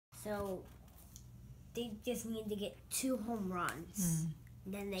So they just need to get 2 home runs.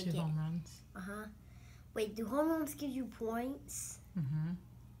 Then they Two get home runs. Wait, do home runs give you points?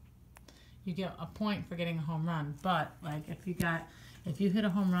 You get a point for getting a home run, but like if you hit a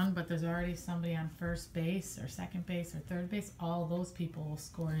home run, but there's already somebody on first base or second base or third base, all those people will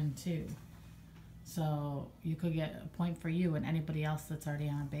score in too. So you could get a point for you and anybody else that's already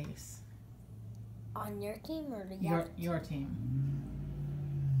on base. On your team or the your team.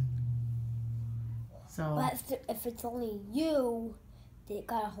 So. But if it's only you that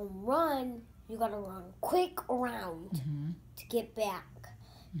got a home run, you gotta run quick around to get back.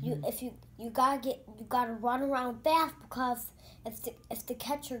 You gotta run around fast because if the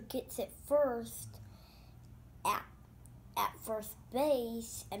catcher gets it first at first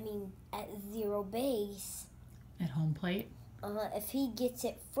base, at 0 base. At home plate? If he gets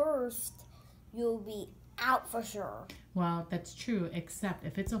it first, you'll be out for sure. Well, that's true, except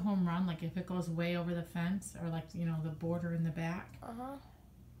if it's a home run, like if it goes way over the fence or like, the border in the back,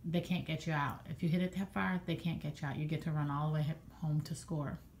 they can't get you out. If you hit it that far, they can't get you out. You get to run all the way home to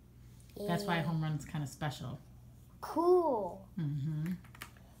score. That's why a home run's kind of special. Cool.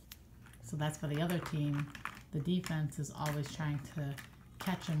 So that's for the other team. The defense is always trying to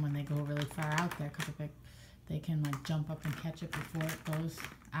catch them when they go really far out there, because if they can like jump up and catch it before it goes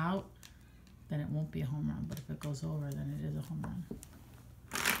out, then it won't be a home run. But if it goes over, then it is a home run.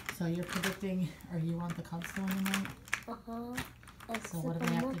 So you're predicting, or you want the Cubs to win tonight? So what do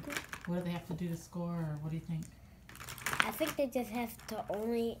they have to do to score, or what do you think? I think they just have to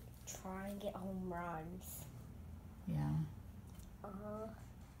only try and get home runs. Yeah.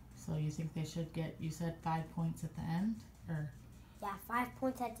 So you think they should get, you said 5 points at the end, or? Yeah, 5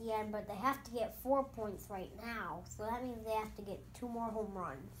 points at the end, but they have to get 4 points right now. So that means they have to get 2 more home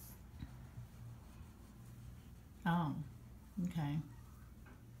runs. Oh, okay.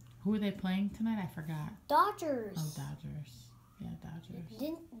 Who are they playing tonight? I forgot. Dodgers. Oh, Dodgers. Yeah, Dodgers.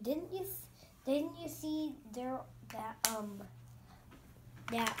 Didn't you see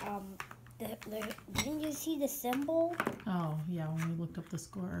didn't you see the symbol? Oh, yeah, when we looked up the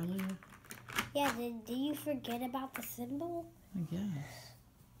score earlier. Yeah, did you forget about the symbol? I guess.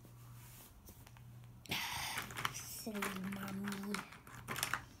 Silly mommy.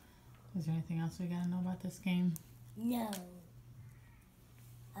 Is there anything else we gotta know about this game? No.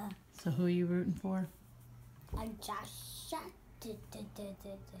 So who are you rooting for? I'm just shut. The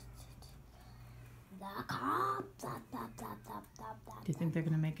Cubs. Do you think they're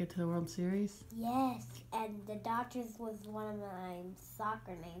gonna make it to the World Series? Yes, and the Dodgers was one of my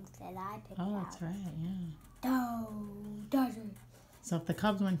soccer names that I picked out. Oh, that's right, yeah. No, Dodgers. So if the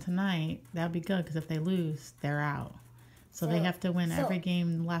Cubs win tonight, that'd be good, because if they lose, they're out. So they have to win every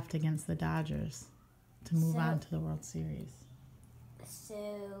game left against the Dodgers to move on to the World Series.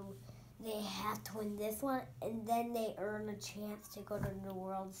 So they have to win this one, and then they earn a chance to go to the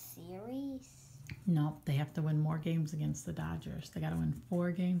World Series? No, they have to win more games against the Dodgers. They got to win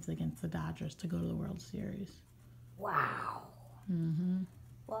 4 games against the Dodgers to go to the World Series. Wow.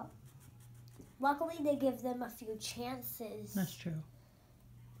 Well, luckily they give them a few chances. That's true.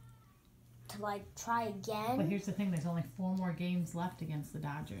 To try again. But here's the thing, there's only 4 more games left against the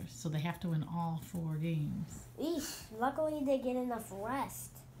Dodgers, so they have to win all 4 games. Eesh, luckily they get enough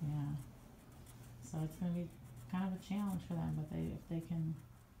rest. Yeah. So it's going to be kind of a challenge for them, but if they can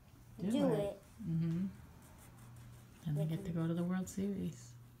do it. Then they get to go to the World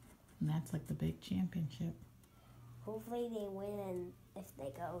Series. And that's like the big championship. Hopefully they win and if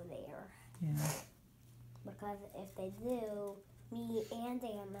they go there. Yeah. Because if they do, me and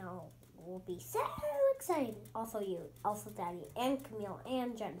Daniel will be so excited. Also you, also Daddy, and Camille,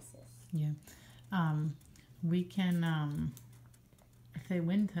 and Genesis. Yeah. We can, if they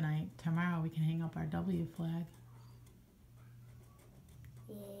win tonight, tomorrow we can hang up our W flag.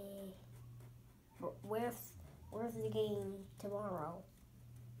 Yay. But where's the game tomorrow?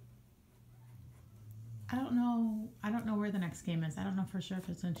 I don't know where the next game is. I don't know for sure if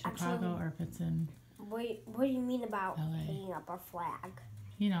it's in Chicago or if it's in What do you mean about LA. hanging up our flag?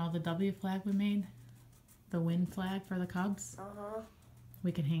 You know, the W flag we made, the win flag for the Cubs.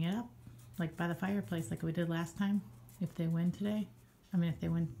 We can hang it up, like by the fireplace, like we did last time. If they win today, if they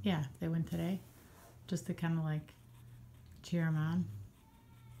win today, just to kind of like cheer them on.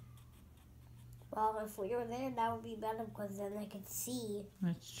 Well, if we were there, that would be better because then they could see.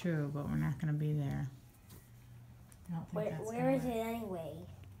 That's true, but we're not going to be there. I don't think Where is it anyway?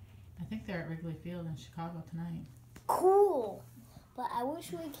 I think they're at Wrigley Field in Chicago tonight. Cool, but I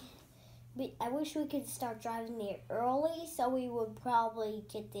wish we could start driving there early, so we would probably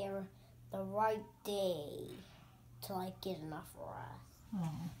get there the right day to get enough rest. Oh.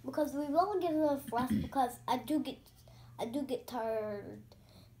 Because we won't get enough rest because I do get tired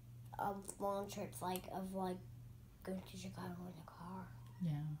of long trips, of going to Chicago in the car.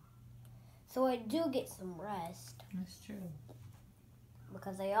 Yeah. So I do get some rest. That's true.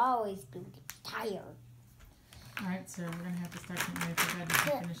 Because I always do get tired. All right, so we're going to have to start getting ready for bed. You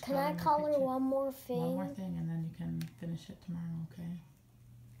can finish Can I coloring the color picture. one more thing? One more thing, and then you can finish it tomorrow, okay?